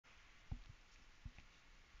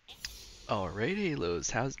Alrighty, Los,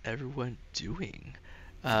 how's everyone doing?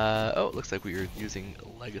 Oh, it looks like we were using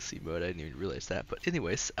legacy mode. I didn't even realize that. But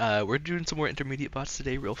anyways, we're doing some more intermediate bots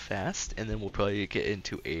today real fast, and then we'll probably get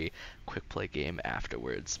into a quick play game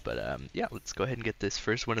afterwards. But yeah, let's go ahead and get this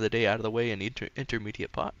first one of the day out of the way and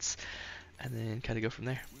intermediate bots, and then kind of go from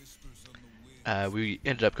there. We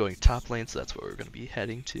ended up going top lane, so that's what we're going to be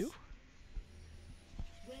heading to.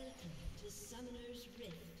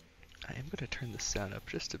 I am going to turn the sound up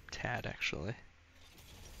just a tad, actually.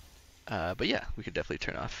 But yeah, we could definitely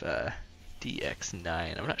turn off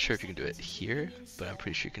DX9. I'm not sure if you can do it here, but I'm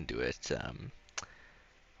pretty sure you can do it.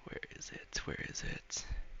 Where is it? Where is it?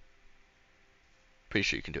 Pretty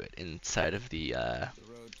sure you can do it inside of the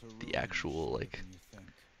actual, like...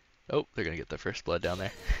 Oh, they're gonna get their first blood down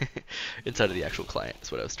there. Inside of the actual client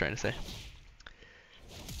is what I was trying to say.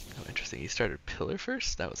 Oh, interesting. He started pillar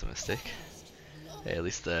first? That was a mistake. Hey, at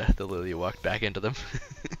least the Lily walked back into them.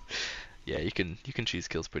 Yeah, you can choose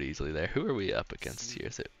kills pretty easily there. Who are we up against here?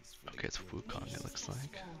 Is it okay? It's Wukong. It looks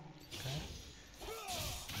like. Okay.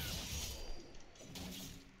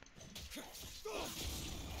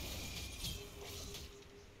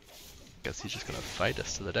 Guess he's just gonna fight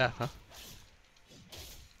us to the death, huh?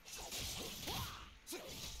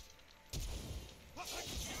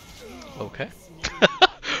 Okay.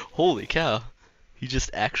 Holy cow! He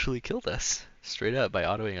just actually killed us straight up by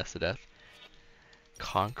autoing us to death.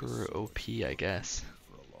 Conqueror OP, I guess.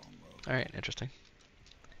 Alright, interesting.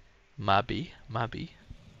 Mabi.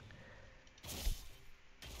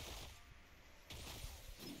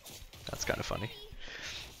 That's kind of funny.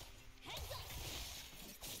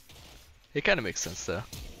 It kind of makes sense though.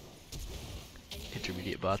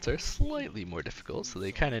 Intermediate bots are slightly more difficult, so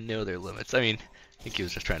they kind of know their limits. I mean, I think he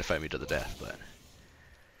was just trying to fight me to the death, but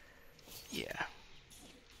yeah.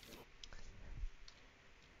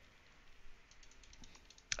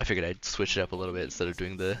 I figured I'd switch it up a little bit instead of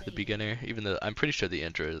doing the beginner, even though I'm pretty sure the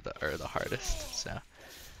intro are the hardest, so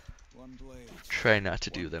try not to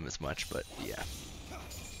do them as much, but yeah.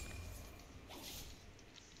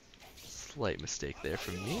 Slight mistake there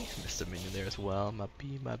from me. Missed a minion there as well. My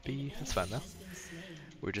B. That's fine though.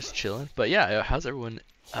 We're just chilling. But yeah, how's everyone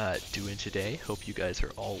doing today? Hope you guys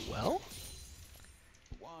are all well.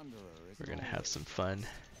 We're gonna have some fun.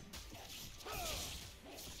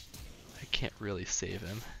 I can't really save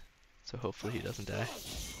him, so hopefully he doesn't die.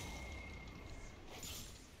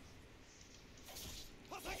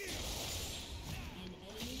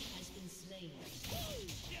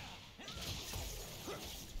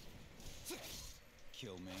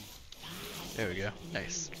 There we go.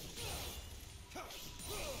 Nice.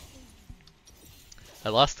 I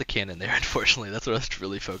lost the cannon there, unfortunately. That's what I was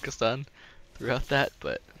really focused on throughout that,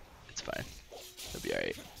 but it's fine. It'll be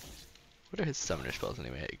alright. What are his summoner spells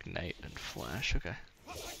anyway? Ignite and Flash. Okay.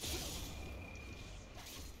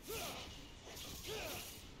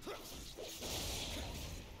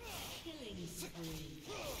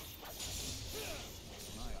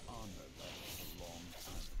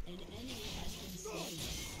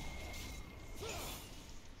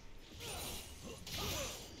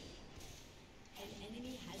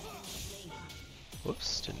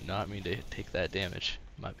 Whoops, did not mean to take that damage.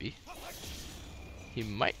 Might be. He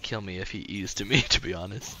might kill me if he eased to me, to be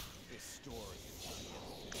honest.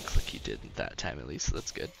 Looks like he didn't that time at least, so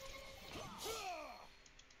that's good.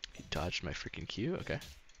 He dodged my freaking Q? Okay.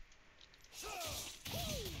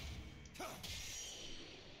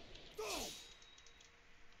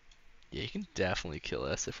 Yeah, he can definitely kill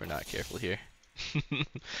us if we're not careful here.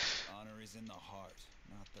 Honor is in the heart,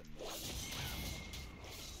 not the nose.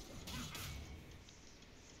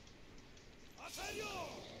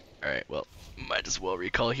 Alright, well, might as well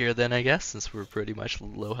recall here then, I guess, since we're pretty much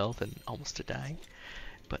low health and almost to dying.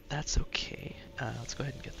 But that's okay. Let's go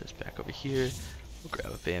ahead and get this back over here. We'll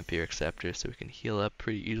grab a Vampiric Scepter so we can heal up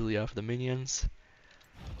pretty easily off the minions.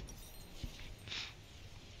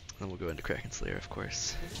 Then we'll go into Kraken Slayer, of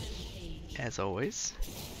course, as always.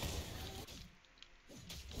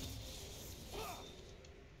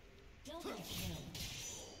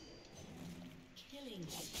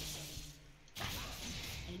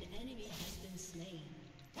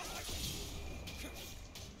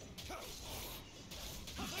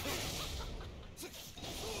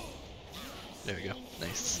 There we go.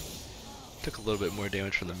 Nice. Took a little bit more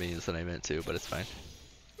damage from the minions than I meant to, but it's fine.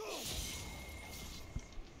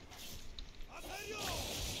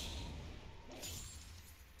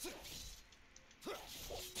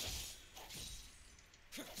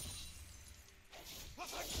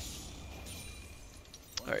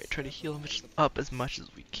 Alright, try to heal him up as much as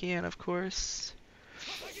we can, of course.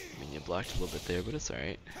 Minion blocked a little bit there, but it's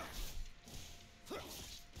alright.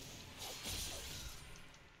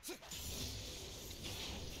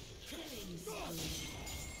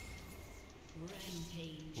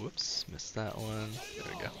 Whoops, missed that one. There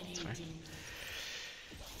we go, it's fine.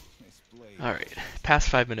 This blade Alright,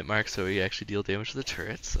 past 5-minute mark, so we actually deal damage to the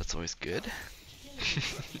turrets. That's always good.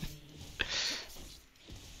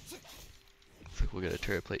 Looks like we'll get a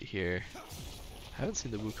turret plate here. I haven't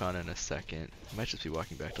seen the Wukong in a second. I might just be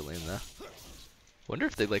walking back to lane though. Wonder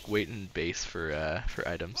if they like wait in base for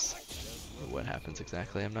items. Or what happens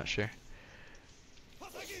exactly, I'm not sure.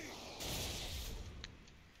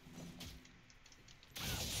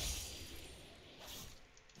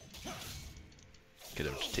 Get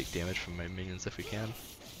him to take damage from my minions if we can.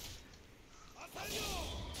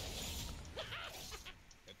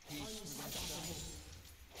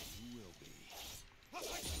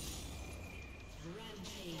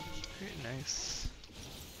 Very nice.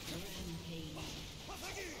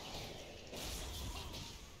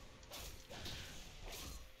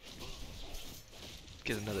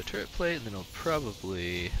 Get another turret plate, and then I'll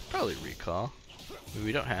probably recall. I mean,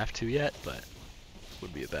 we don't have to yet, but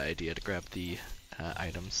would be a bad idea to grab the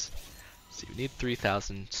items. So we need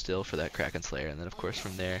 3,000 still for that Kraken Slayer, and then of course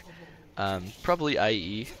from there, probably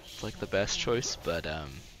IE is like the best choice, but I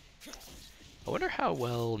wonder how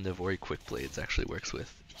well Navori Quick Blades actually works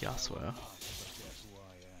with Yasuo.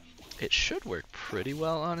 It should work pretty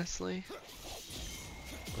well, honestly,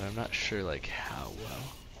 but I'm not sure like how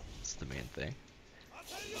well. That's the main thing.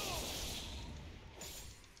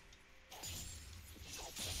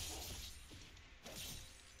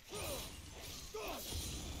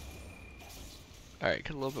 Alright,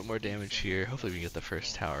 get a little bit more damage here. Hopefully we can get the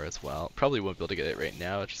first tower as well. Probably won't be able to get it right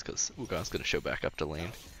now just because Wukong's going to show back up to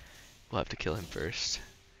lane. We'll have to kill him first.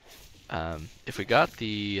 If we got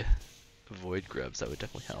the Void Grubs, that would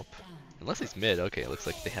definitely help. Unless he's mid. Okay, it looks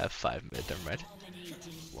like they have 5 mid. Never mind.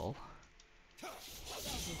 Lol.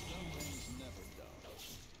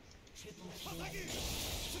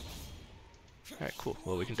 Alright, cool.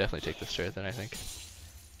 Well, we can definitely take this turret then, I think.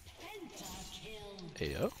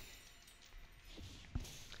 Ayo.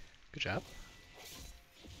 Good job.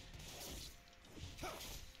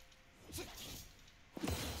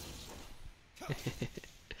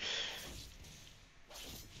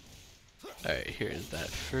 Alright, here's that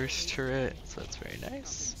first turret, so that's very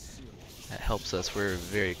nice. That helps us. We're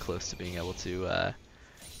very close to being able to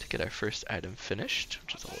get our first item finished,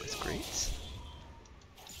 which is always great.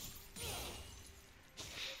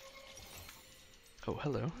 Oh,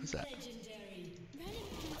 hello. Who's that?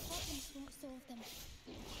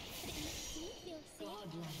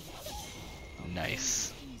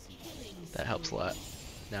 Nice. That helps a lot.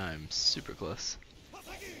 Now I'm super close.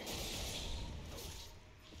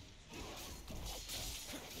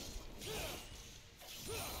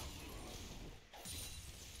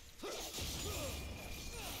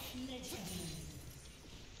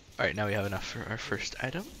 Alright, now we have enough for our first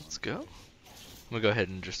item. Let's go. I'm gonna go ahead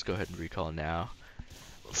and recall now.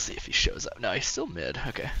 We'll see if he shows up. No, he's still mid.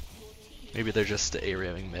 Okay. Maybe they're just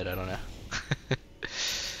ARAMing mid, I don't know.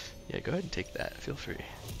 Yeah, go ahead and take that. Feel free.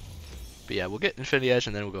 But yeah, we'll get Infinity Edge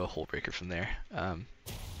and then we'll go Hullbreaker from there.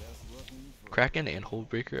 Kraken and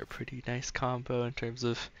Hullbreaker are a pretty nice combo in terms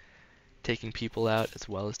of taking people out as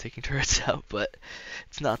well as taking turrets out, but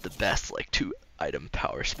it's not the best like 2-item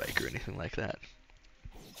power spike or anything like that.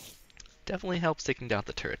 Definitely helps taking down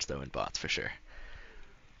the turrets though and bots for sure.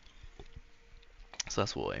 So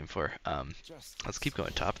that's what we'll aim for. Let's keep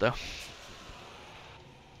going top though.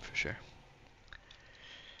 For sure.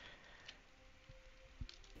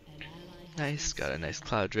 Nice, got a nice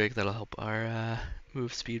Cloud Drake that'll help our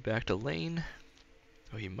move speed back to lane.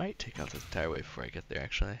 Oh, he might take out this entire wave before I get there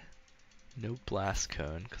actually. No Blast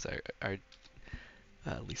Cone, because our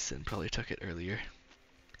Lee Sin probably took it earlier.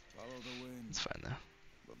 It's fine though.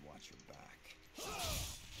 But watch your back.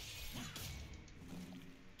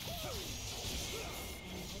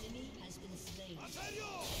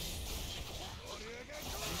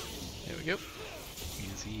 There we go.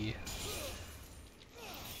 Easy.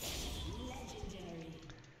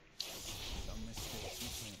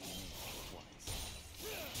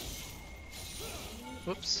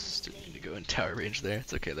 Whoops, didn't need to go in tower range there.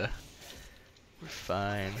 It's okay though. We're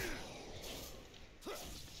fine.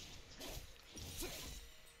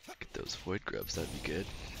 Get those Void Grubs, that'd be good.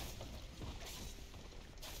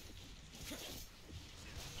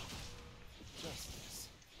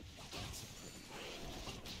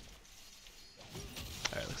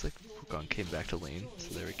 Alright, looks like Wukong came back to lane,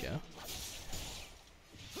 so there we go.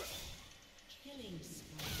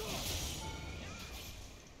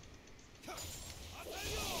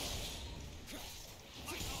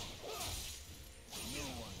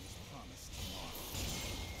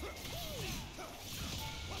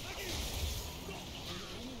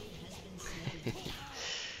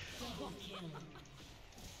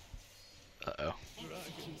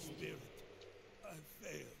 I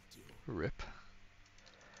failed you. Rip.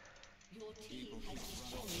 Your team has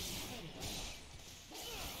destroyed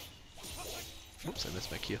a turret. Oops, I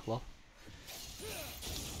missed my Q. Lol.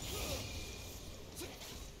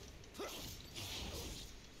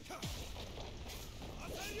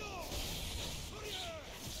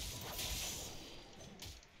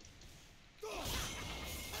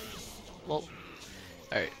 Well,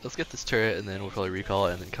 alright, let's get this turret and then we'll probably recall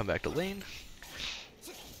it and then come back to lane.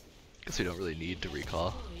 Guess we don't really need to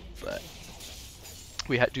recall, but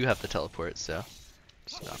we do have the teleport, so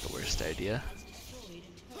it's not the worst idea.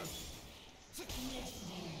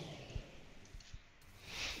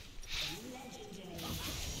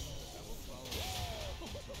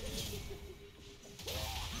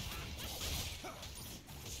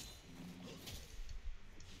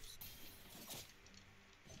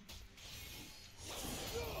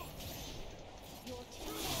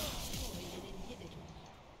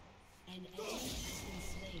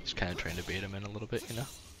 Just kind of trying to bait him in a little bit, you know?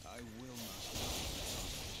 I will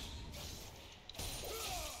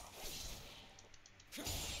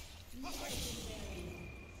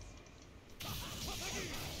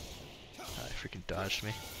He freaking dodged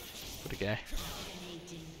me. What a guy.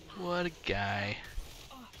 What a guy.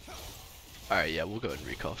 Alright, yeah, we'll go ahead and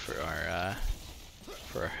recall for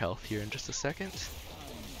our health here in just a second.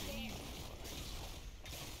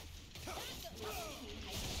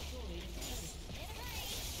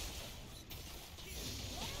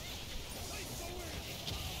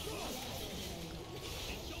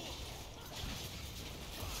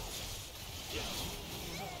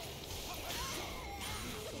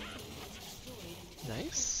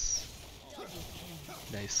 Nice.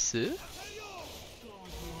 Nice.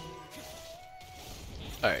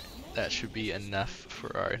 Alright, that should be enough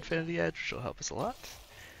for our Infinity Edge, which will help us a lot.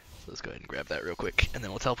 So let's go ahead and grab that real quick, and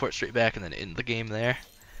then we'll teleport straight back and then end the game there.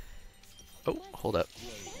 Oh, hold up.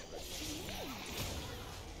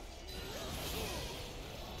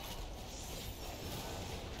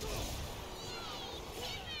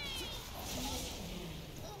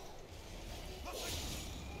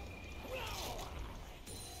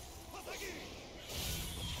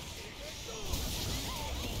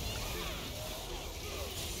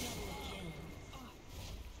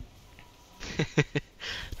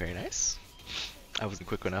 Very nice. I wasn't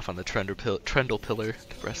quick enough on the Trundle Pillar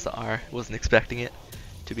to press the R. Wasn't expecting it,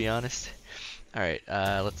 to be honest. Alright,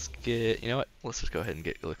 let's get... You know what? Let's just go ahead and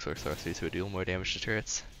get Elixir Sorcery so we deal more damage to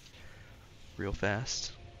turrets. Real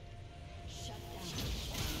fast.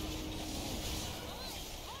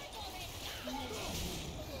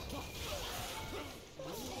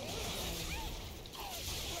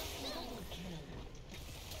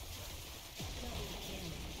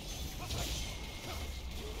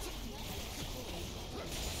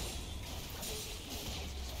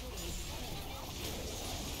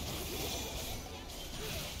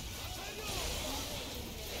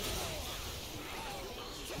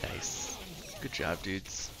 Nice. Good job,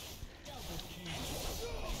 dudes.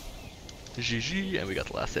 GG, and we got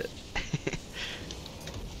the last hit.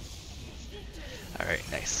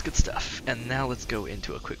 Alright, nice. Good stuff. And now let's go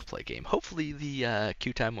into a quick play game. Hopefully the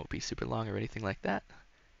queue time won't be super long or anything like that.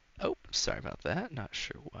 Oh, sorry about that. Not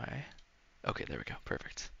sure why. Okay, there we go.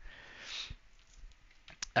 Perfect.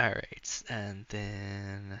 Alright, and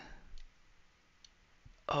then...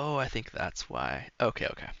 Oh, I think that's why. Okay,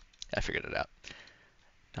 okay. I figured it out.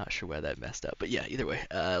 Not sure why that messed up, but yeah, either way.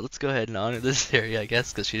 Let's go ahead and honor this area, I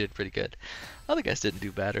guess, because she did pretty good. Other guys didn't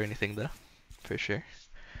do bad or anything, though, for sure.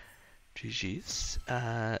 GG's.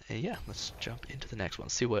 And yeah, let's jump into the next one.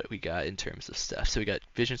 See what we got in terms of stuff. So we got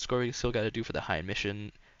vision score we still got to do for the high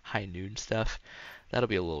mission, high noon stuff. That'll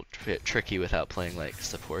be a little bit tricky without playing like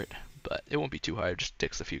support, but it won't be too hard. Just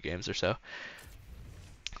takes a few games or so.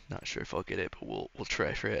 Not sure if I'll get it, but we'll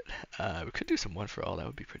try for it. We could do some one for all. That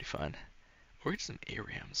would be pretty fun. Or get some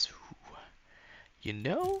ARAMs. Ooh. You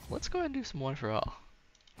know, let's go ahead and do some one for all.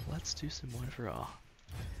 Let's do some one for all.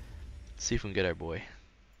 Let's see if we can get our boy.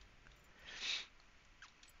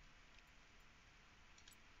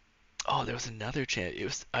 Oh, there was another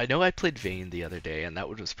champion. I know I played Vayne the other day, and that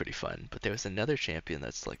one was pretty fun. But there was another champion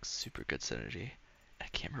that's like super good synergy. I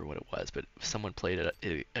can't remember what it was, but someone played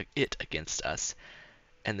it against us,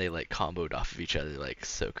 and they like comboed off of each other like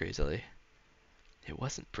so crazily. It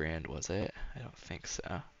wasn't Brand, was it? I don't think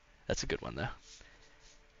so. That's a good one though.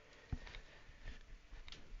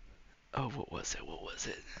 Oh, what was it? What was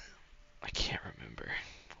it? I can't remember.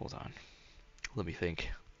 Hold on. Let me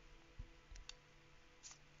think.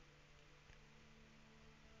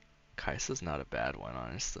 Kai'Sa's not a bad one,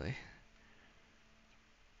 honestly.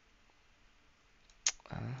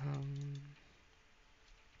 Um,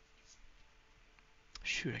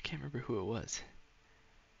 shoot, I can't remember who it was.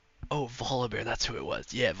 Oh, Volibear, that's who it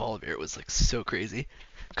was. Yeah, Volibear was like so crazy.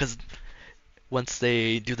 Because once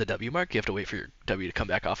they do the W mark, you have to wait for your W to come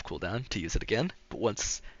back off cooldown to use it again. But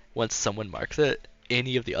once someone marks it,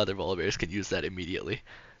 any of the other Volibears can use that immediately.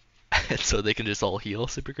 And so they can just all heal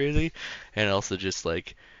super crazy, and also just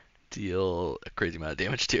like deal a crazy amount of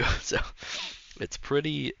damage too. So it's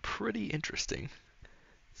pretty interesting.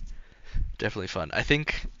 Definitely fun. I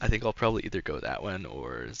think I'll probably either go that one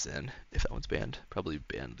or Zen if that one's banned. Probably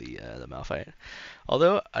ban the Malphite.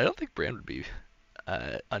 Although I don't think Brand would be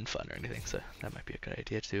unfun or anything, so that might be a good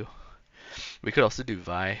idea too. We could also do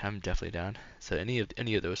Vi. I'm definitely down. So any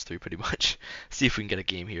of those three pretty much. See if we can get a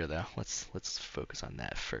game here though. Let's focus on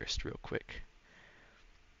that first real quick.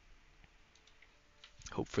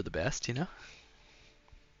 Hope for the best, you know?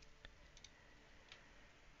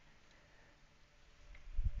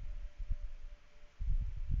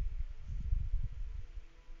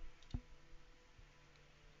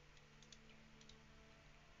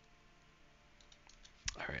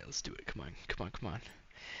 Alright, let's do it. Come on, come on, come on.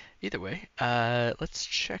 Either way, let's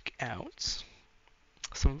check out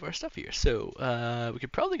some of our stuff here. So we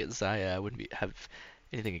could probably get Zaya. I wouldn't have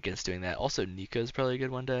anything against doing that. Also, Nika's probably a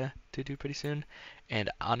good one to do pretty soon.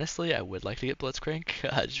 And honestly, I would like to get Blitzcrank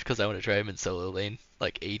just because I want to try him in solo lane,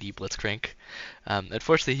 like AD Blitzcrank.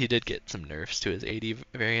 Unfortunately, he did get some nerfs to his AD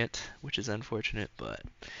variant, which is unfortunate, but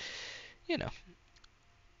you know,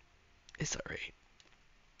 it's alright.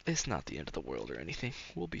 It's not the end of the world or anything.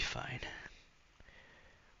 We'll be fine.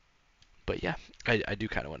 But yeah, I do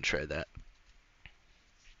kind of want to try that.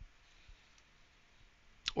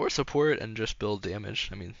 Or support and just build damage.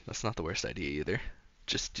 I mean, that's not the worst idea either.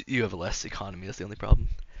 Just you have less economy, that's the only problem.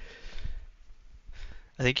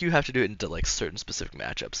 I think you have to do it into like certain specific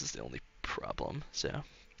matchups is the only problem. So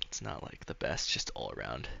it's not like the best, just all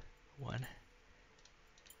around one.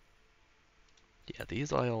 Yeah,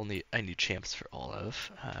 these I need champs for all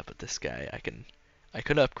of, but this guy I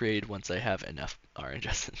can upgrade once I have enough orange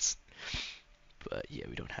essence. But yeah,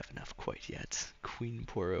 we don't have enough quite yet. Queen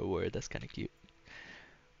Poro word, that's kind of cute.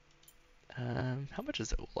 How much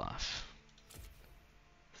is Olaf?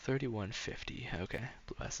 3150. Okay,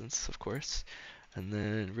 blue essence, of course. And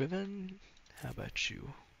then Riven, how about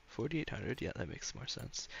you? 4800. Yeah, that makes more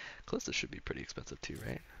sense. Calista should be pretty expensive too,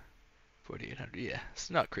 right? 4800. Yeah, it's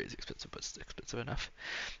not crazy expensive, but it's expensive enough.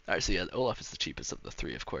 Alright, so yeah, Olaf is the cheapest of the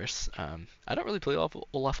three, of course. I don't really play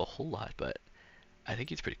Olaf a whole lot, but I think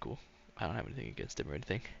he's pretty cool. I don't have anything against him or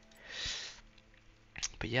anything.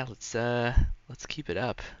 But yeah, let's keep it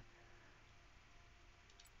up.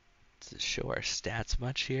 Does it show our stats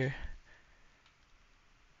much here?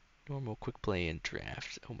 Normal, quick play, and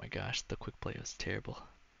draft. Oh my gosh, the quick play was terrible.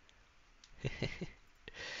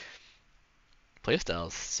 Playstyle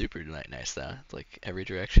is super nice though. It's like every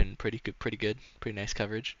direction, pretty good, pretty nice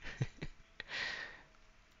coverage.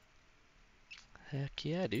 Heck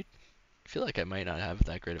yeah, dude. I feel like I might not have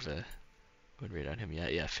that great of a win rate on him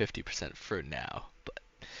yet. Yeah, 50% for now, but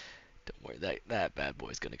don't worry, that bad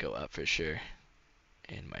boy's gonna go up for sure.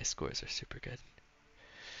 And my scores are super good.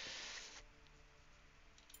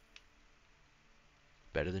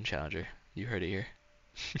 Better than Challenger. You heard it here.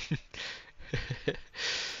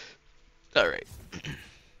 Alright.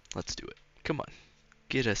 Let's do it. Come on.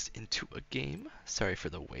 Get us into a game. Sorry for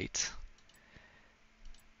the wait.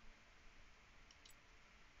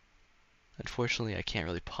 Unfortunately, I can't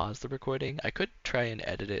really pause the recording. I could try and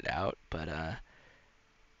edit it out, but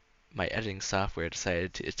my editing software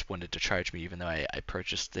decided it wanted to charge me even though I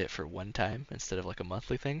purchased it for one time instead of like a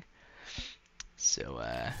monthly thing. So,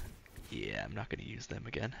 yeah, I'm not going to use them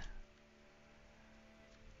again.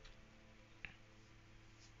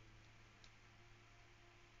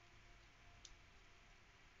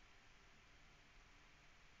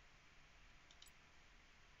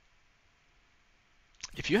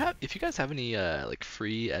 If you guys have any like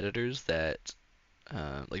free editors that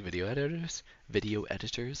like video editors, they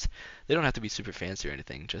don't have to be super fancy or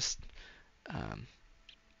anything. Just um,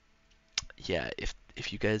 yeah,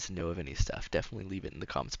 if you guys know of any stuff, definitely leave it in the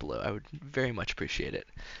comments below. I would very much appreciate it.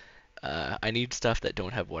 I need stuff that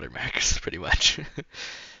don't have watermarks, pretty much.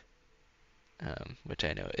 Which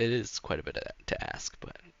I know it is quite a bit to ask,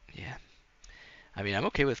 but yeah. I mean, I'm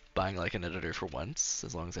okay with buying like an editor for once,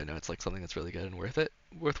 as long as I know it's like something that's really good and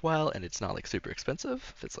worthwhile, and it's not like super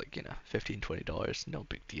expensive. If it's like, you know, $15-20, no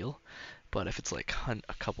big deal. But if it's like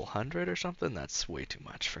a couple hundred or something, that's way too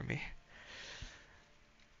much for me.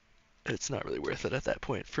 It's not really worth it at that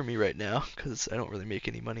point for me right now, because I don't really make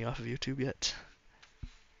any money off of YouTube yet.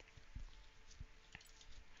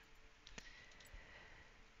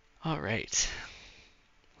 All right,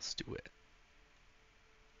 let's do it.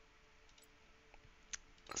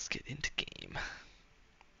 let's get into game.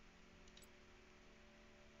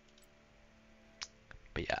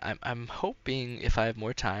 But yeah, I'm hoping if I have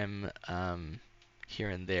more time here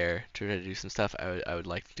and there to try to do some stuff, I would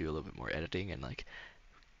like to do a little bit more editing and like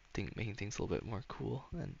making things a little bit more cool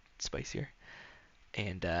and spicier.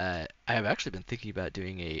 And I have actually been thinking about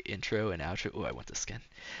doing a intro and outro. Oh, I want this skin.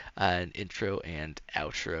 An intro and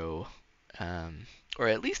outro, or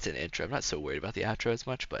at least an intro. I'm not so worried about the outro as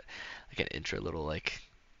much, but like an intro, little like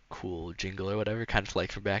cool jingle or whatever, kind of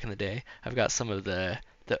like from back in the day. I've got some of the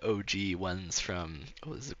OG ones from.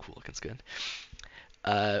 Oh, this is a cool looking skin.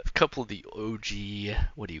 A couple of the OG.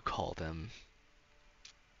 What do you call them?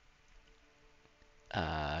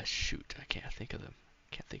 Shoot, I can't think of them.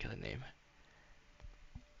 Can't think of the name.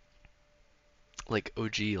 Like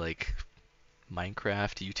OG, like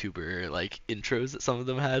Minecraft YouTuber like intros that some of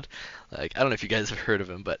them had. Like I don't know if you guys have heard of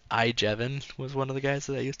him, but iJevin was one of the guys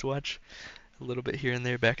that I used to watch a little bit here and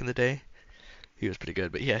there back in the day. He was pretty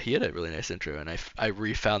good, but yeah, he had a really nice intro, and I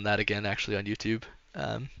refound that again actually on YouTube.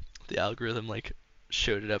 The algorithm like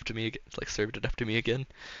showed it up to me, like served it up to me again.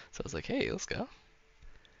 So I was like, hey, let's go.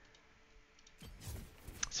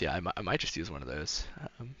 So yeah, I might just use one of those.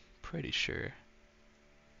 I'm pretty sure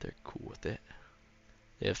they're cool with it.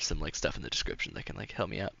 They have some like stuff in the description that can like help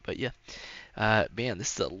me out. But yeah, man,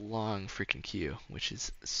 this is a long freaking queue, which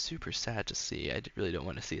is super sad to see. I really don't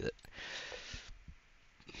want to see that.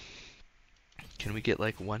 Can we get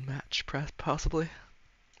like one match possibly?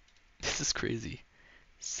 This is crazy.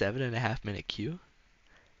 7.5 minute queue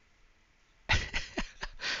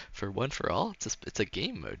for one for all. It's a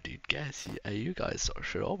game mode, dude. Guys, you guys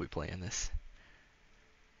should all be playing this.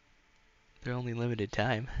 They're only limited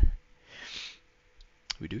time.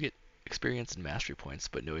 We do get experience and mastery points,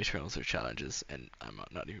 but no eternals or challenges, and I'm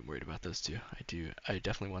not even worried about those two. I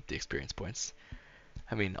definitely want the experience points.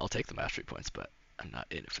 I mean, I'll take the mastery points, but I'm not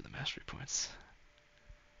in it for the mastery points.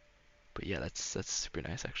 But yeah, that's super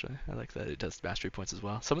nice actually. I like that it does mastery points as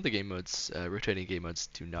well. Some of the game modes, rotating game modes,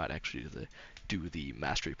 do not actually do the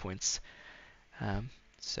mastery points.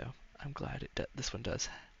 So I'm glad this one does.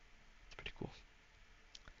 It's pretty cool.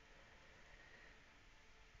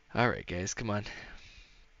 All right, guys, come on.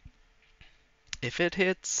 If it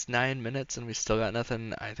hits 9 minutes and we still got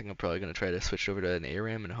nothing, I think I'm probably going to try to switch over to an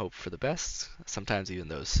ARAM and hope for the best. Sometimes even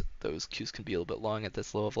those queues can be a little bit long at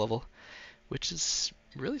this low of level, which is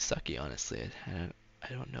really sucky, honestly. I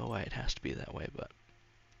don't know why it has to be that way, but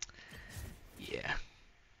yeah.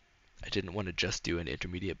 I didn't want to just do an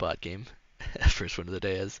intermediate bot game first one of the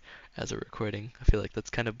day as a recording. I feel like that's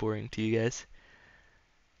kind of boring to you guys.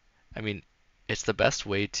 I mean, it's the best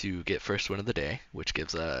way to get first win of the day, which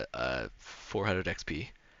gives a 400 XP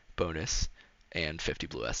bonus and 50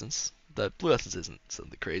 blue essence. The blue essence isn't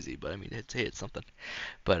something crazy, but I mean, it's something.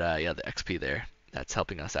 But yeah, the XP there, that's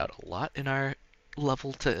helping us out a lot in our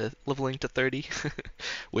leveling to 30,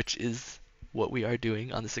 which is what we are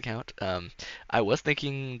doing on this account. I was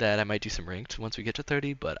thinking that I might do some ranked once we get to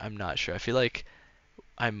 30, but I'm not sure. I feel like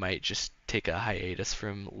I might just take a hiatus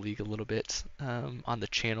from League a little bit on the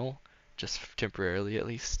channel, just temporarily at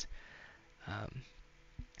least. Um,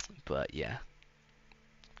 but yeah,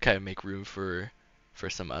 kind of make room for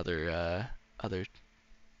some other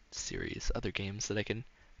series, other games that I can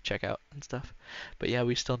check out and stuff. But yeah,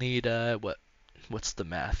 we still need what's the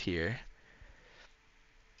math here?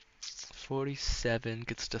 47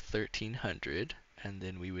 gets to 1300, and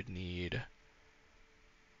then we would need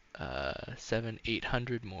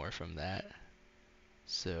 800 more from that.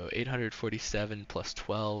 So 847 plus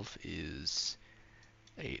 12 is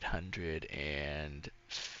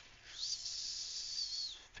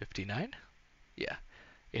 859? Yeah,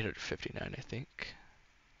 859, I think.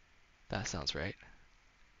 That sounds right.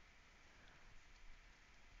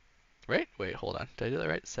 Right? Wait, hold on. Did I do that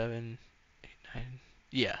right? 7, 8, 9.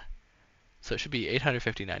 Yeah. So it should be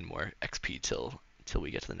 859 more XP till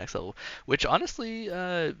we get to the next level. Which honestly,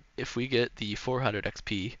 if we get the 400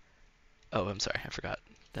 XP, oh, I'm sorry, I forgot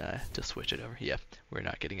to switch it over. Yeah, we're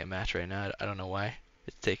not getting a match right now. I don't know why.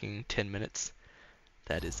 It's taking 10 minutes.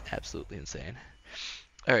 That is absolutely insane.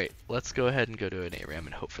 All right, let's go ahead and go to an ARAM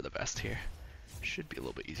and hope for the best here. Should be a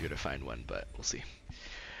little bit easier to find one, but we'll see.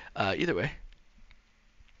 Either way,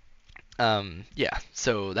 yeah.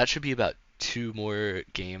 So that should be about 2 more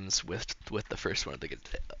games with the first one of the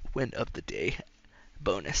win of the day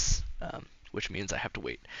bonus, which means I have to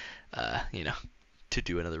wait, you know, to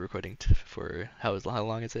do another recording for how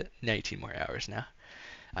long is it? 19 more hours now.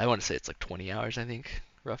 I want to say it's like 20 hours, I think,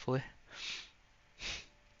 roughly.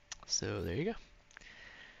 So there you go.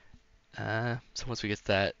 So once we get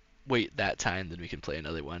that time, then we can play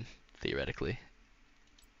another one, theoretically.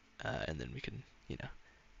 And then we can,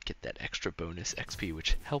 get that extra bonus XP,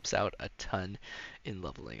 which helps out a ton in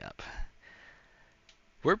leveling up.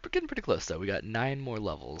 We're getting pretty close though. We got 9 more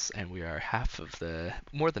levels, and we are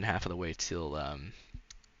more than half of the way till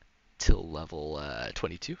level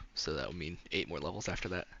 22. So that would mean 8 more levels after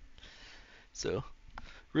that. So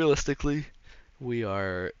realistically, we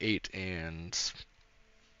are 8 and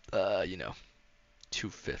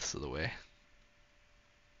 2/5 of the way,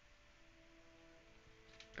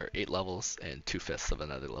 or 8 levels and 2/5 of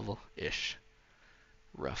another level ish,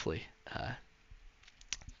 roughly,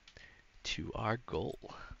 to our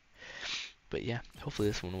goal. But yeah, hopefully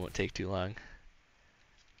this one won't take too long.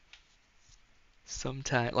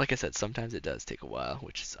 Like I said, sometimes it does take a while,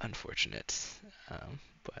 which is unfortunate.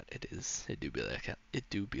 But it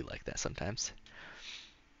do be like that sometimes.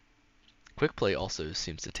 Quick play also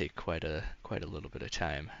seems to take quite a little bit of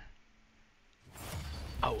time.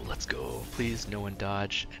 Oh, let's go! Please, no one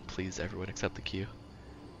dodge, and please, everyone accept the Q.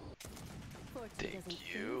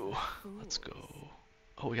 Thank you. Let's go.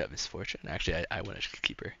 Oh, we got Misfortune. Actually, I want to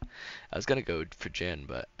keep her. I was gonna go for Jin,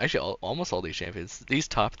 but actually, almost all these champions, these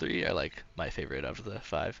top 3 are like my favorite out of the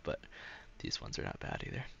 5, but these ones are not bad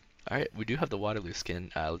either. All right, we do have the Waterloo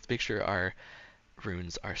skin. Let's make sure our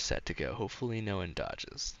runes are set to go. Hopefully, no one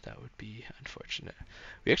dodges. That would be unfortunate.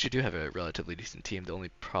 We actually do have a relatively decent team. The only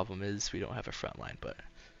problem is we don't have a front line, but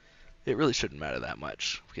it really shouldn't matter that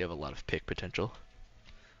much. We have a lot of pick potential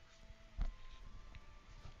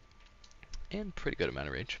and pretty good amount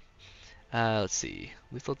of range. Let's see.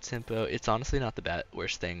 Lethal tempo. It's honestly not the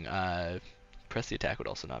worst thing. Press the attack would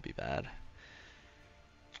also not be bad.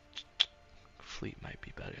 Fleet might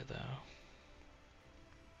be better though.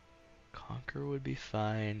 Conquer would be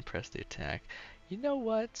fine. Press the attack. You know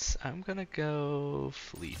what? I'm gonna go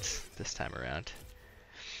Fleet this time around.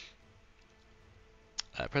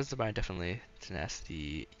 Press the bind definitely.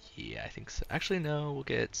 Tenacity. Yeah, I think so. Actually, no. We'll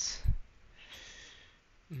get.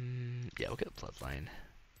 Yeah, we'll get Bloodline.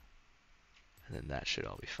 And then that should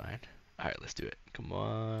all be fine. Alright, let's do it. Come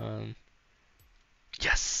on.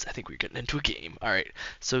 Yes! I think we're getting into a game. Alright,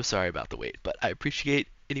 so sorry about the wait, but I appreciate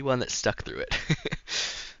anyone that stuck through it.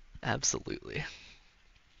 Absolutely.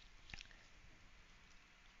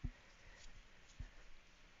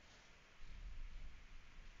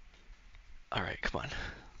 Alright, come on.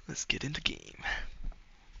 Let's get into game.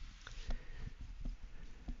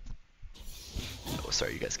 Oh,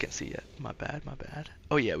 sorry, you guys can't see yet. My bad, my bad.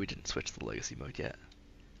 Oh yeah, we didn't switch to the legacy mode yet.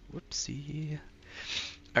 Whoopsie.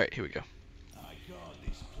 Alright, here we go. I guard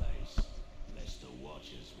this place, lest the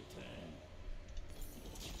Watchers return.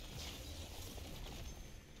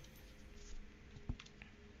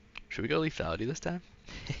 Should we go lethality this time?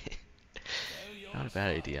 Not a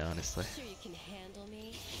bad idea, honestly. Sure you can handle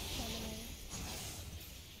me, summoner?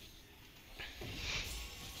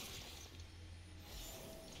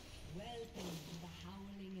 Welcome to the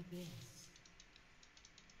Howling Abyss.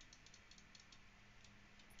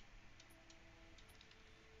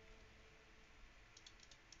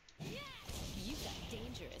 You've got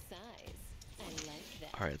dangerous eyes. I like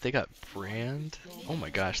that. Alright, they got Brand. Oh my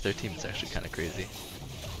gosh, their team is actually kind of crazy.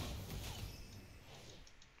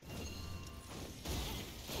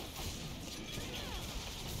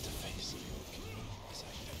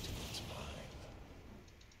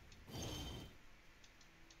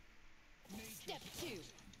 Step 2.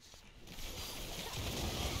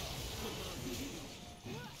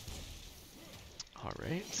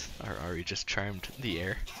 Alright, our Ari just charmed the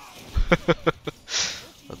air.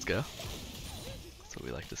 Let's go. That's what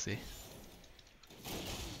we like to see.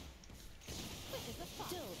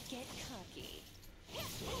 Don't get cocky.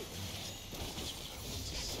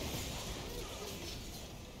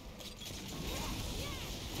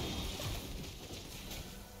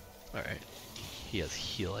 Alright. He has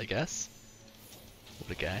heal, I guess.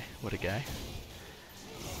 What a guy. What a guy.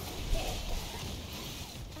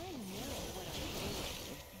 I know what I'm doing.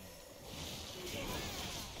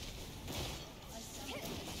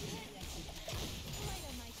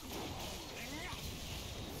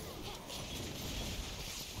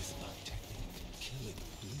 With my technique, killing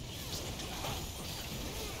bleeds into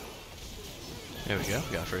There we go.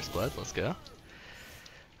 We got first blood. Let's go.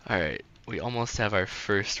 Alright. We almost have our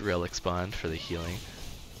first relic spawn for the healing.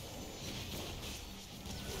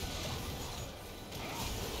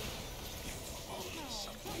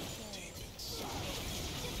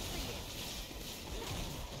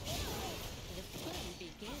 The fun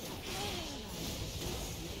begins.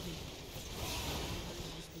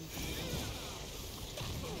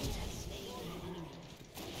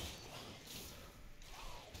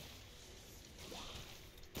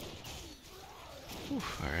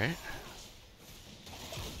 Alright.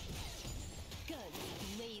 Guns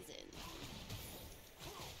blazing.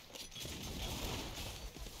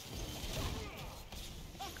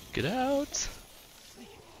 Get out!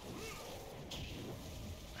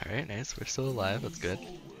 Alright, nice. We're still alive. That's good.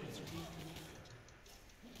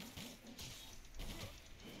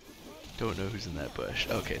 Don't know who's in that bush.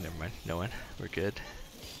 Okay, never mind. No one. We're good.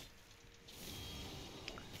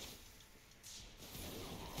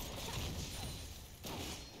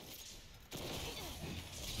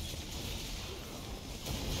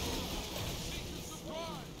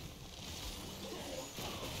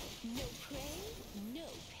 No prey, no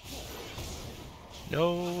pay.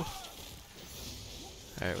 No!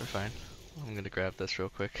 Alright, we're fine. I'm gonna grab this real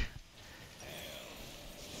quick.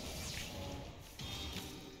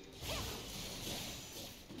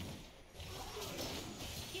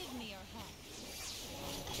 Give me your heart.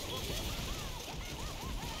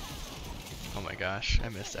 Oh my gosh, I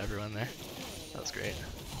missed everyone there. That was great.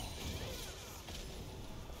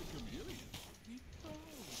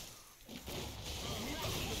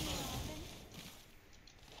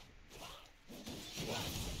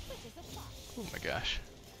 Oh my gosh.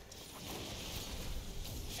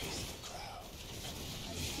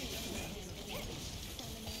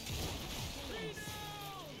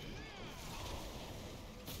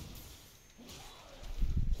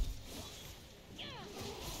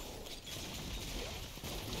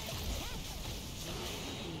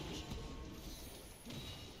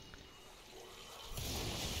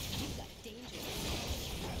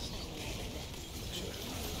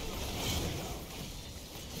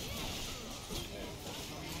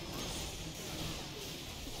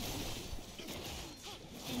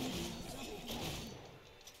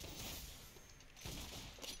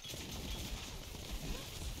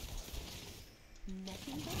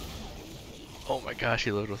 Oh my gosh,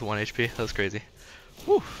 he lived with 1 HP. That was crazy.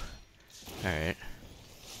 Whew. Alright.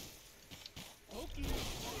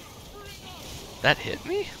 That hit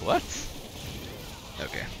me? What?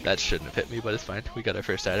 Okay, that shouldn't have hit me, but it's fine. We got our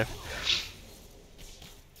first item.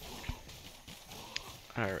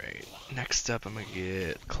 Alright, next up I'm gonna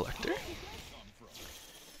get Collector.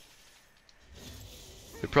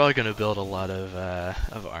 They're probably gonna build a lot of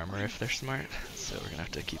armor if they're smart, so we're gonna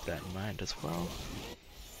have to keep that in mind as well.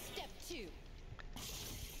 Step 2.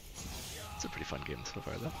 It's a pretty fun game so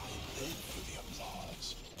far though.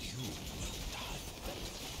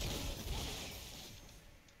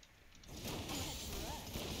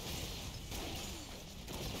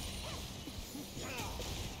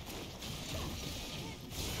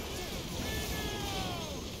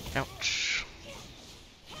 Ouch.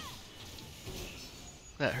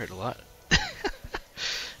 That hurt a lot.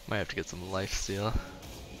 Might have to get some life steal,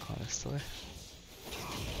 honestly.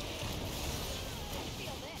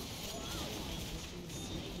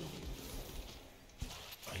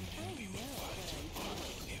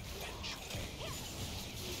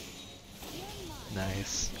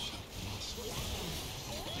 Nice.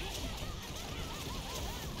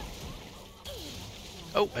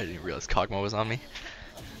 Oh, I didn't realize Kog'Maw was on me.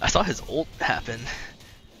 I saw his ult happen,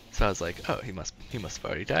 so I was like, oh, he must have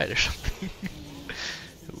already died or something.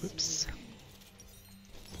 Whoops.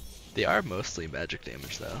 They are mostly magic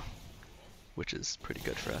damage though, which is pretty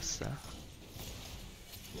good for us. So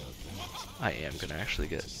I am gonna actually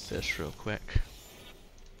get this real quick.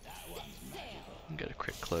 And get a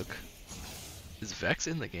crit cloak. Is Vex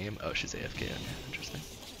in the game? Oh, she's AFK. Okay, interesting.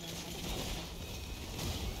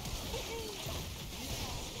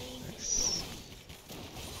 Nice.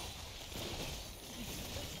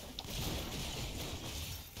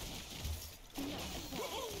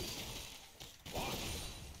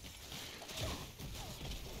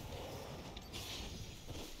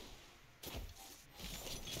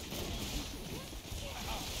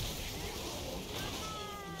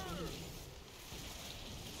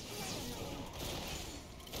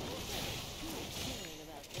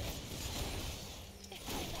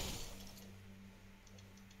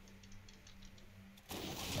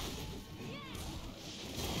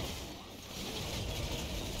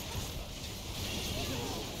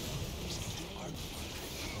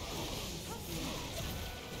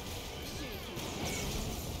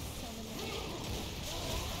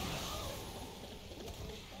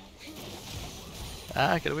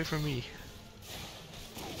 Ah, get away from me.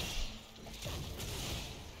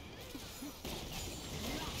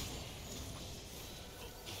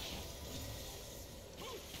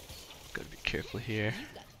 Gotta be careful here.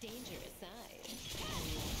 You've got dangerous eyes.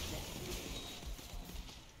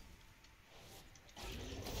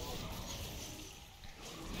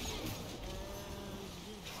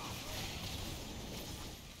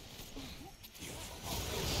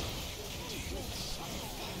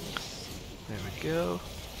 There we go.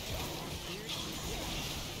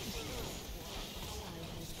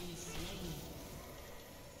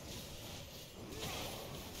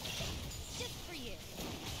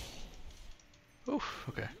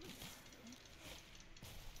 Okay.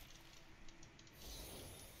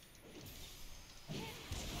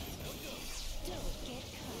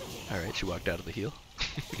 Alright, she walked out of the heal.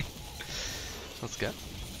 Let's go.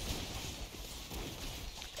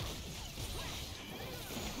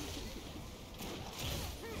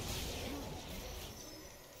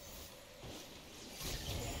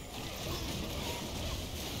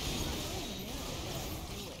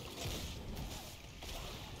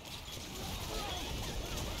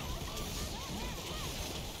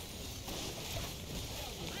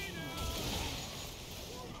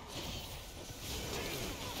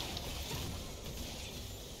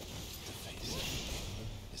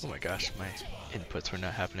 Oh my gosh, my inputs were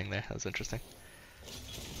not happening there. That was interesting.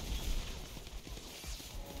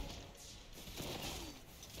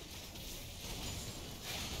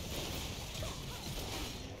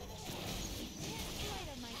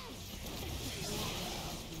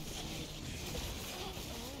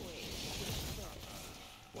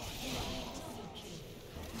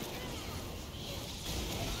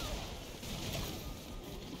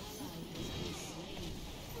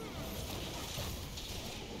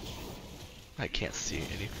 I can't see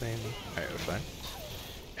anything. Alright, we're fine.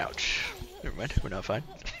 Ouch. Never mind, we're not fine.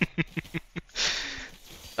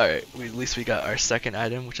 Alright, at least we got our second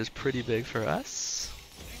item, which is pretty big for us.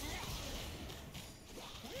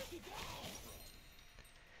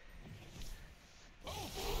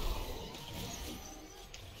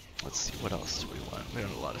 Let's see, what else do we want? We don't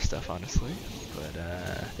have a lot of stuff, honestly, but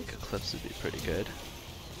I think Eclipse would be pretty good.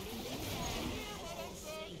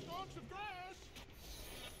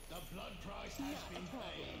 The blood price has been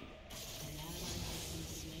paid.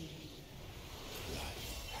 Life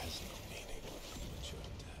has no meaning but your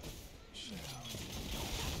death shall.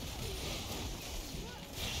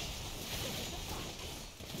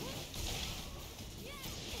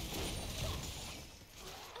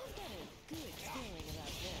 I've got a good feeling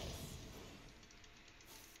about this.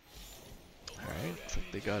 Alright, looks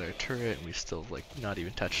like they got our turret and we still like not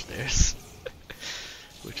even touched theirs.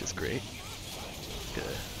 Which is great. Get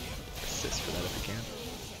an assist for that if we can.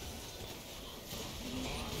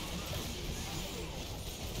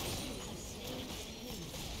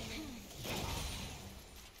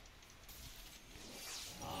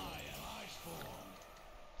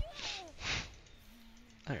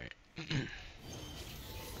 Alright.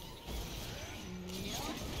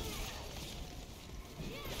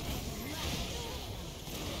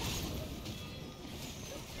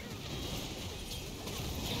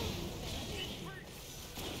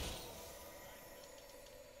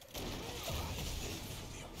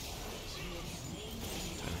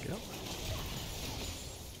 There we go.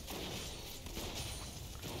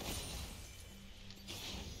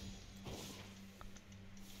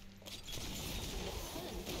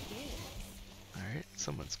 Alright,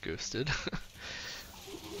 someone's ghosted.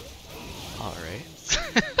 Alright.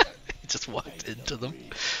 He just walked into them.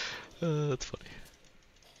 That's funny.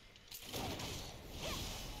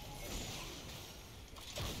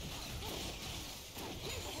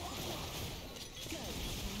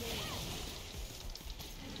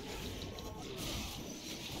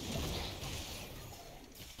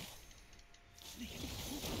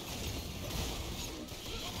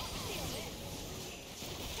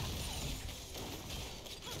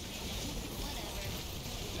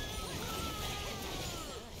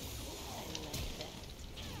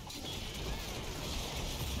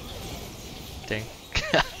 Dang.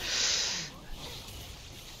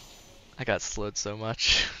 I got slowed so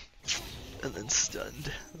much. And then stunned.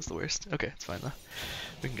 That was the worst. Okay, it's fine though.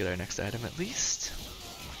 We can get our next item at least.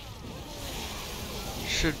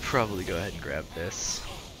 Should probably go ahead and grab this.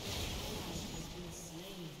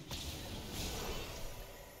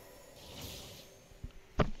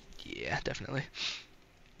 Yeah, definitely.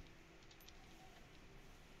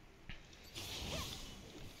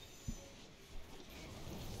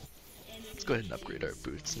 Let's go ahead and upgrade our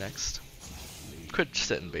boots next. Could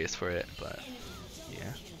sit in base for it, but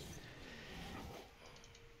yeah.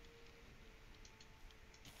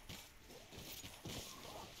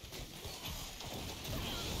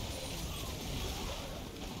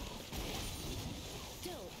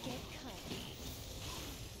 Don't get cocky.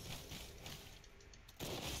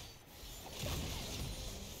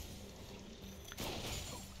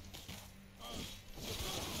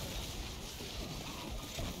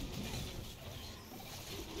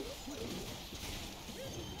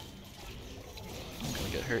 I'm gonna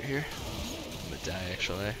get hurt here. I'm gonna die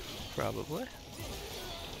actually. Probably.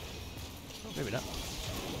 Oh, maybe not.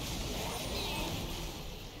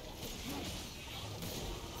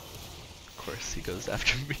 Of course he goes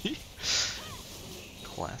after me.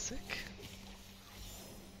 Classic.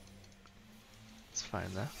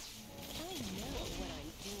 fine though. I know what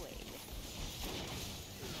I'm doing.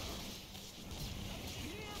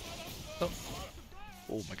 Oh.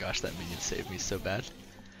 Oh my gosh, that minion saved me so bad.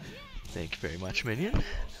 Thank you very much, minion.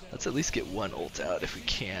 Let's at least get one ult out if we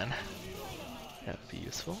can. That would be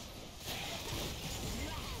useful.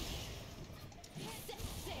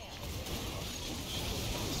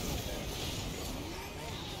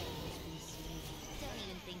 Don't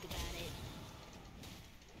even think about it.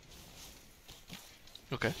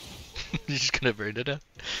 Okay. You're just gonna burn it up?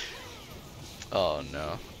 Oh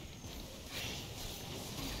no.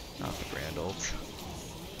 Not the brand ult.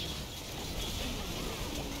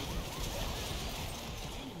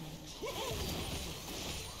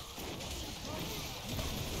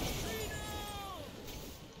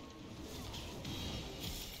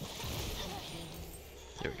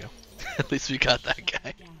 There we go. At least we got that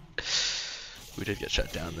guy. We did get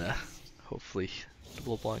shut down though. Hopefully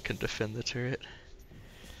LeBlanc can defend the turret.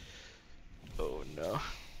 Oh no.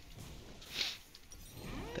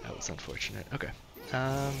 That was unfortunate. Okay.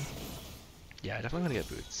 Yeah, I definitely want to get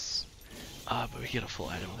boots. Ah, but we get a full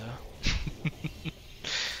item though.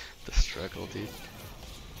 The struggle, dude.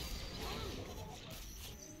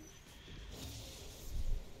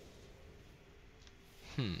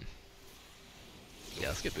 Yeah,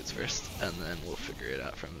 let's get boots first, and then we'll figure it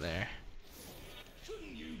out from there.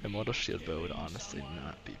 Immortal Shield Bow would honestly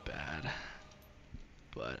not be bad,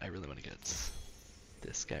 but I really want to get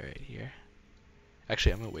this guy right here.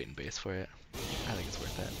 Actually, I'm gonna wait in base for it. I think it's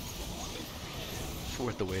worth it. It's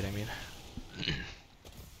worth the wait, I mean.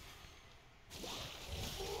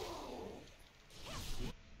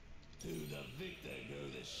 To the victor go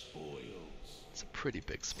the spoils. It's a pretty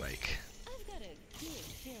big spike, I've got a good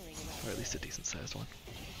feeling about or at least a decent sized one.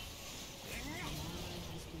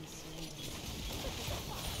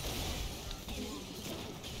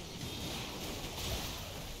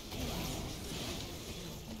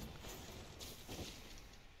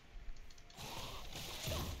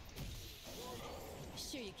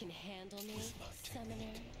 Sure you can handle me, Summoner?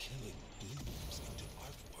 Killing blooms into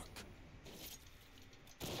artwork.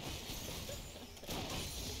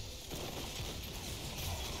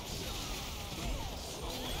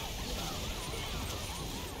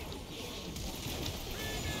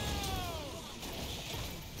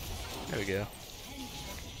 There we go.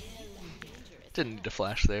 Didn't need to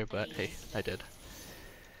flash there, but hey, I did.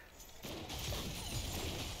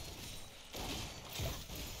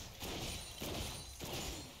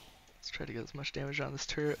 Let's try to get as much damage on this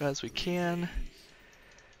turret as we can.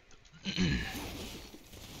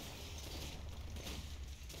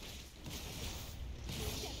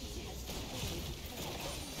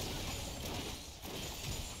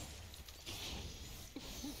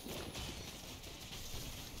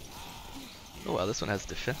 Oh wow, this one has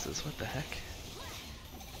defenses, what the heck?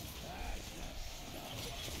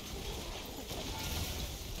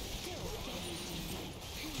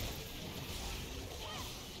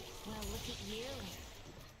 Well, look at you.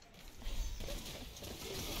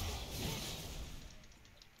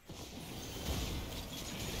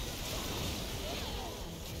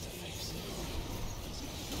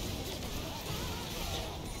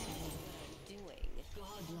 Doing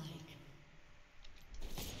godlike.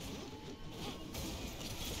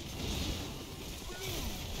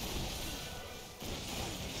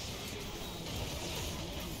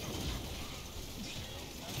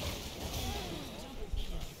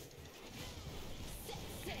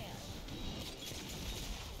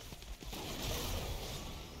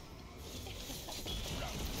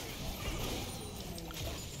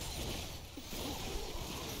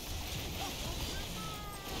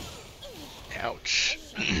 Ouch.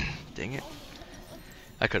 Dang it.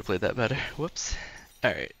 I could have played that better. Whoops.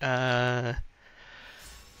 Alright,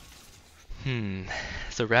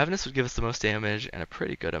 So Ravenous would give us the most damage and a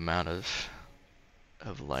pretty good amount of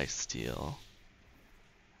lifesteal.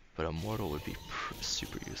 But Immortal would be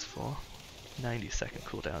super useful. 90-second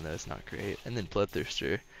cooldown though is not great. And then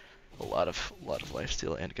Bloodthirster, a lot of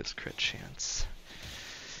lifesteal and gives a crit chance.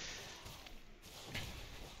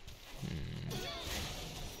 I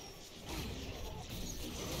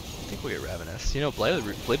think we'll get Ravenous. You know, Blade of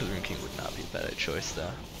the Rune King would not be a bad choice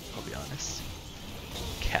though, I'll be honest.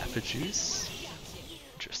 Kappa Juice?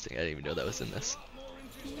 Interesting, I didn't even know that was in this.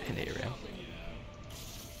 In ARAM.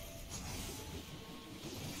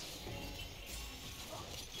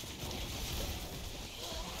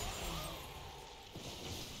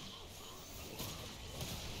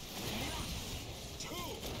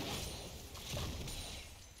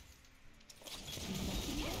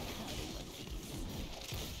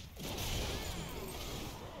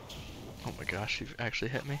 Oh my gosh, you've actually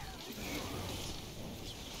hit me.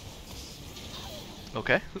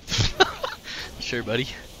 Okay. Sure, buddy.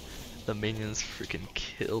 The minions freaking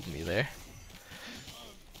killed me there.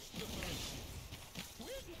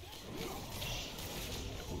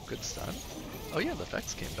 Ooh, good stun. Oh yeah, the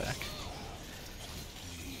effects came back.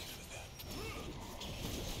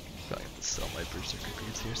 Probably have to sell my berserker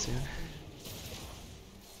greaves here soon.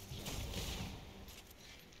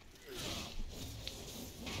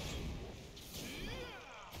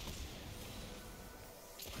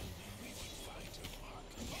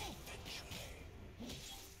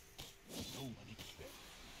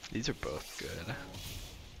 These are both good. I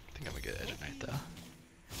think I'm gonna get Edge of Night though.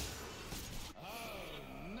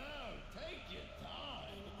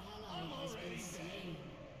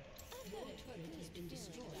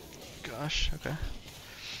 Gosh, okay.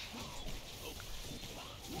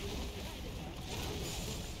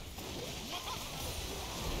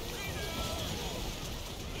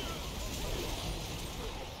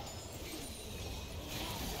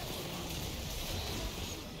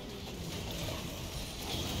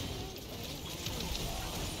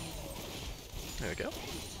 There we go.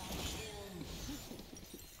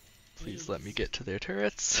 Please let me get to their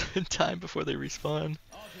turrets in time before they respawn.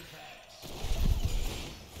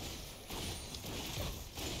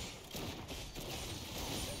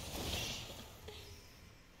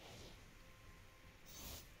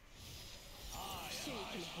 Sure you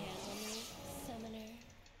can handle me, summoner.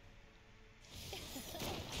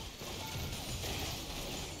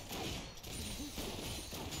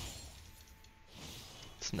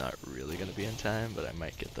 It's not really gonna be in time, but I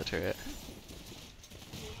might get the turret.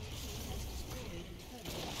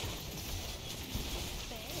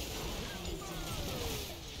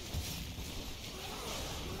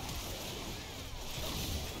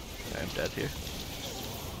 I'm dead here.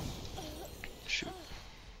 Shoot.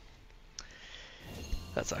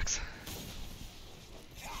 That sucks.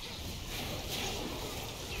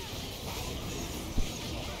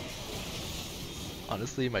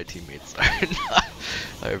 Honestly, my teammates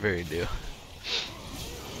are very new.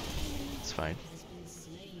 It's fine.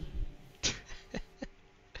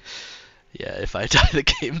 Yeah, if I die, the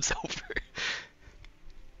game's over.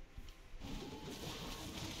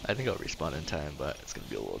 I think I'll respawn in time, but it's gonna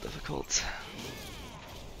be a little difficult.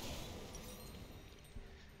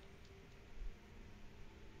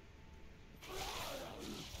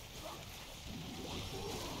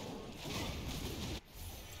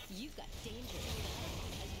 You've got danger.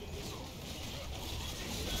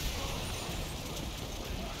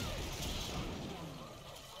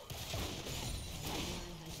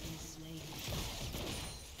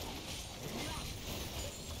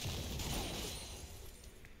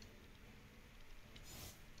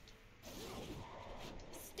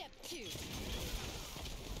 Step 2.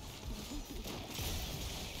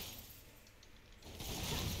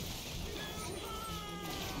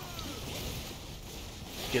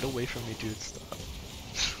 Get away from me, dude, stop.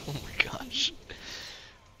 Oh my gosh.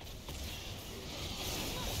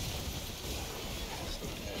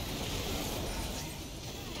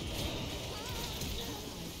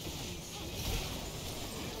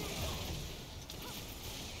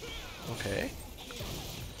 Okay.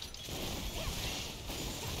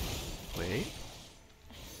 Wait.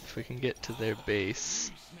 If we can get to their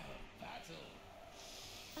base.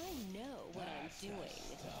 I know what I'm doing.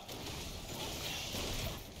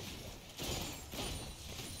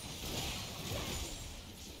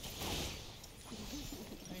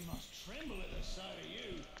 They must tremble at the sight of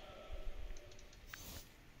you.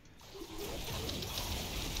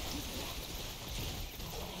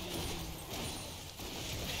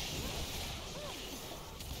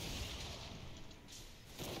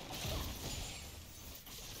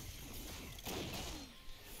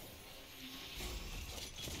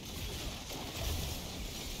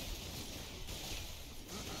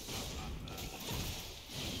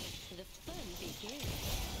 The fun begins.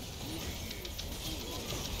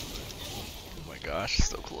 Oh my gosh,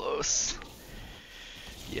 so close.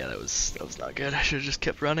 Yeah, that was not good. I should have just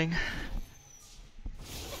kept running.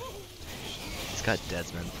 He's got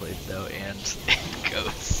Deadsman played though, and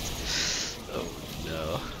Ghost. Oh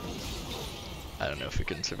no. I don't know if we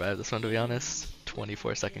can survive this one, to be honest.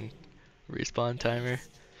 24-second respawn timer.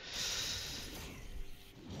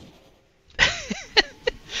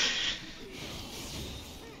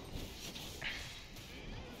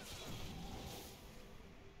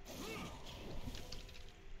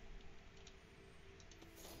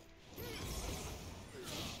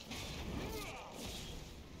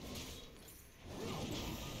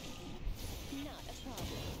 Not a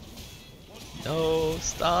problem. No,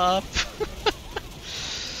 stop.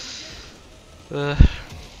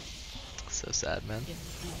 So sad, man.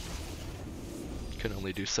 can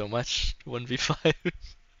only do so much 1v5.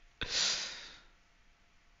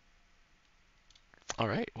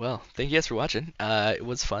 Alright, well, thank you guys for watching. It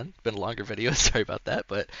was fun. Been a longer video, sorry about that,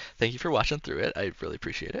 but thank you for watching through it. I really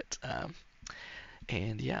appreciate it.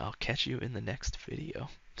 And yeah, I'll catch you in the next video.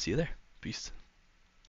 See you there. Peace.